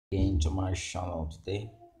Into my channel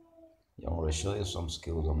today. I'm going to show you some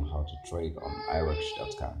skills on how to trade on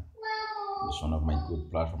Ayrex.com. It's one of my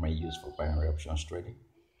good platform I use for binary options trading.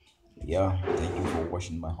 Yeah, thank you for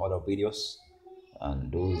watching my other videos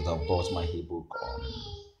and those that bought my ebook on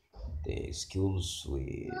the skills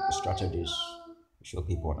the strategies we show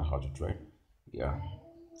people on how to trade. Yeah,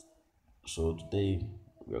 so today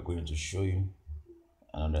we are going to show you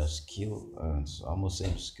another skill and it's almost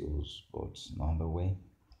same skills but another way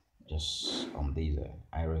just on these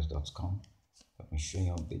iris.com. Let me show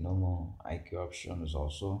you the normal IQ options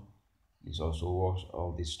also. This also works,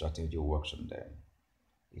 all this strategy works on them.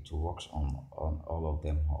 It works on all of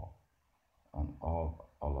them, on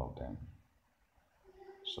all of them.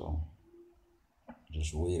 So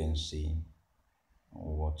just wait and see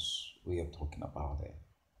what we are talking about there.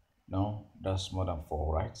 No, that's more than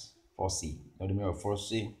four, right? 4C. Now the meaning of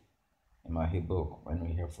 4C in my ebook. When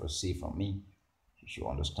we hear 4C from me, you should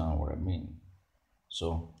understand what I mean.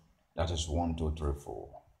 So that is 1, 2, 3, 4,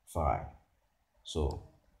 5. So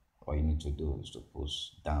all you need to do is to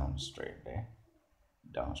push down straight there.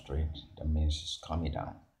 Down straight. That means it's coming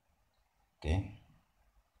down. Okay.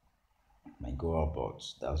 Might go up, but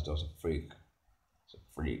that's just a freak. It's a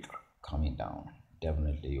freak coming down.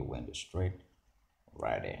 Definitely you win the straight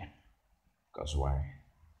right there. Because why?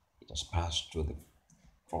 It has passed through the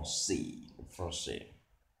first C. The first C.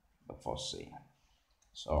 The first C.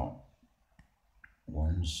 So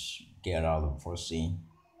once you get out of the first C,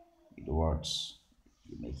 it works.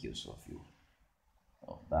 You make use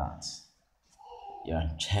of that. Yeah,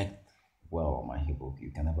 check well on my ebook.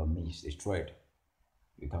 You can never miss the trade.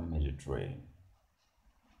 You can miss a trade.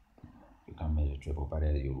 You can miss a trade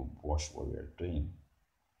provided you watch what we are doing.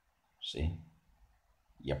 See?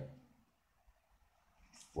 Yep.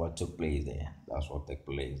 What took place there? That's what took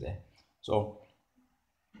place there. So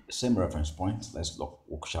same reference point. Let's look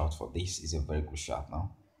watch out for this. Is a very good shot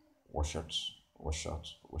now. Watch out, watch out,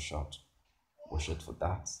 watch out, watch out for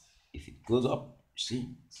that. If it goes up, see,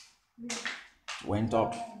 it went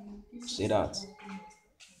up. See that?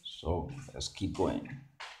 So let's keep going.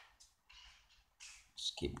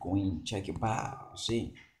 Just keep going. Check your back.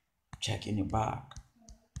 See, checking your back.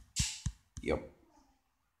 Yep.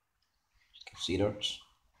 See that?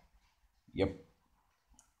 Yep.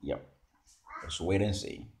 Yep. Let's wait and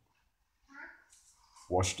see.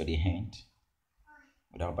 Watch to the hand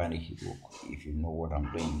without buying the ebook. If you know what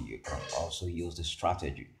I'm doing, you can also use the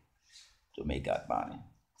strategy to make that money.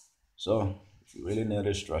 So if you really know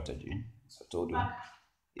the strategy, I told you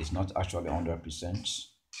it's not actually 100%,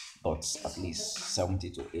 but at least 70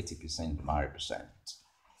 to 80%, 90%.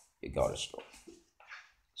 You got it strong.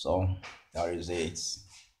 So that is it,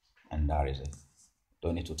 and that is it.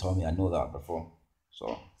 Don't need to tell me I know that before.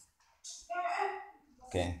 So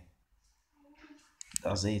okay,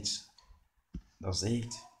 that's it. That's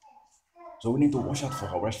it. So we need to watch out for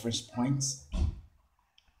our reference points.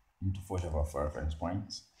 We need to watch out for our reference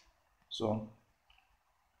points. So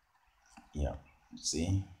yeah,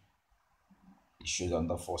 see, it shows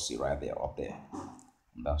under 4C right there, up there.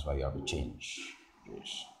 And that's why you have to change.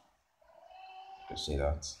 Yes. You can see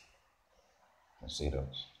that. You can see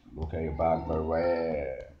that. Look at your back very well.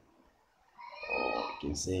 Oh, you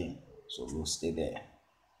can see. So we'll stay there.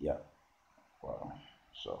 Yeah. Wow.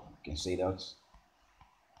 So you can see that.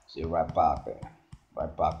 See right back there.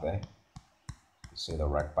 Right back there. You see the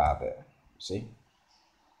right back there. You see?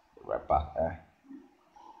 The right back there.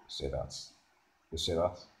 You see that? You see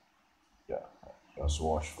that? Yeah. Just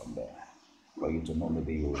watch from there. For you to know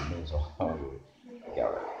maybe you will miss or you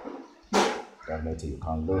get it. Definitely you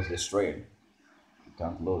can't lose this trade. You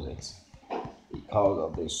can't lose it. Because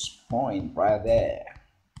of this point right there.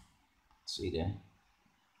 See there?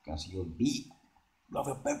 You can see your big, you have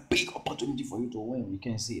a big opportunity for you to win. You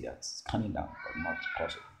can see that it's coming down, but not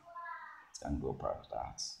possible. It can go past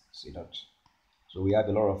that. See that? So we have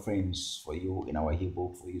a lot of frames for you in our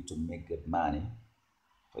ebook for you to make good money.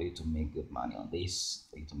 For you to make good money on this.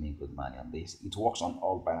 For you to make good money on this. It works on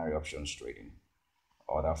all binary options trading.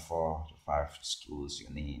 Other 4 to 5 skills you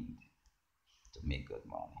need to make good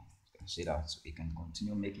money. You can see that. So we can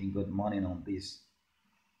continue making good money on this.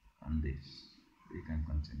 On this. We can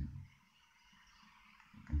continue.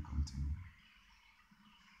 We can continue.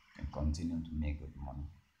 We can continue to make good money.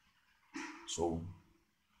 So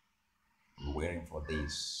we're waiting for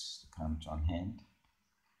this to come to an end.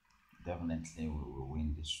 Definitely we will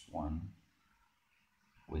win this one.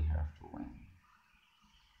 We have to win.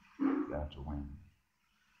 We have to win.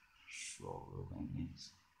 Sure, we'll win it.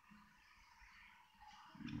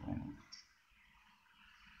 We'll win it.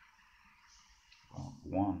 Well,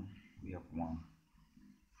 one. We have won.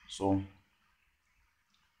 So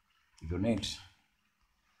If you need,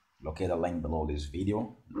 locate the link below this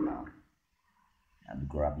video and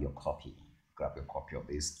grab your copy. Grab your copy of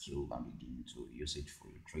this skill and begin to use it for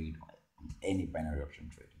your trade on any binary option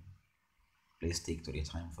trading. Please stick to the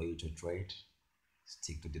time for you to trade.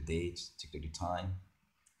 Stick to the date, stick to the time,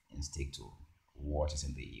 and stick to what is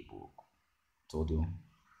in the ebook. Told you,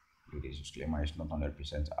 with this disclaimer, is not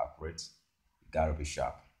 100% accurate. You gotta be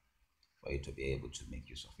sharp for you to be able to make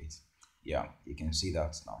use of it. Yeah, you can see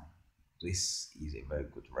that now. This is a very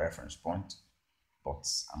good reference point, but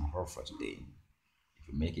I'm here for today. If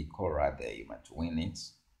you make a call right there, you might win it.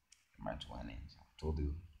 You might win it. I told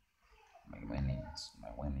you, my winnings, my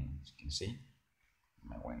winnings. You can see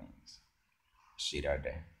my winnings. See that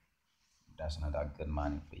there. That's another good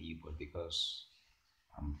money for you, but because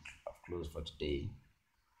I've closed for today,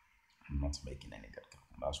 I'm not making any good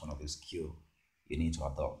count. That's one of the skill you need to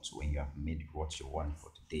adopt when you have made what you want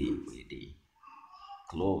for today for your day.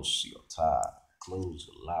 Close your tab, close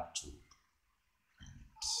your laptop,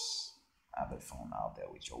 have a phone out there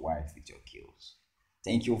with your wife, with your kids.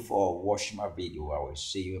 Thank you for watching my video. I will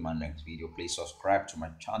see you in my next video. Please subscribe to my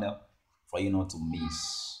channel for you not to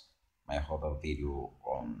miss my other video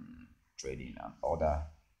on trading and other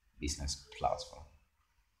business platform.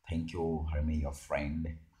 Thank you. I remain your friend,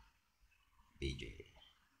 BJ.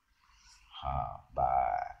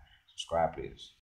 Bye. Subscribe, please.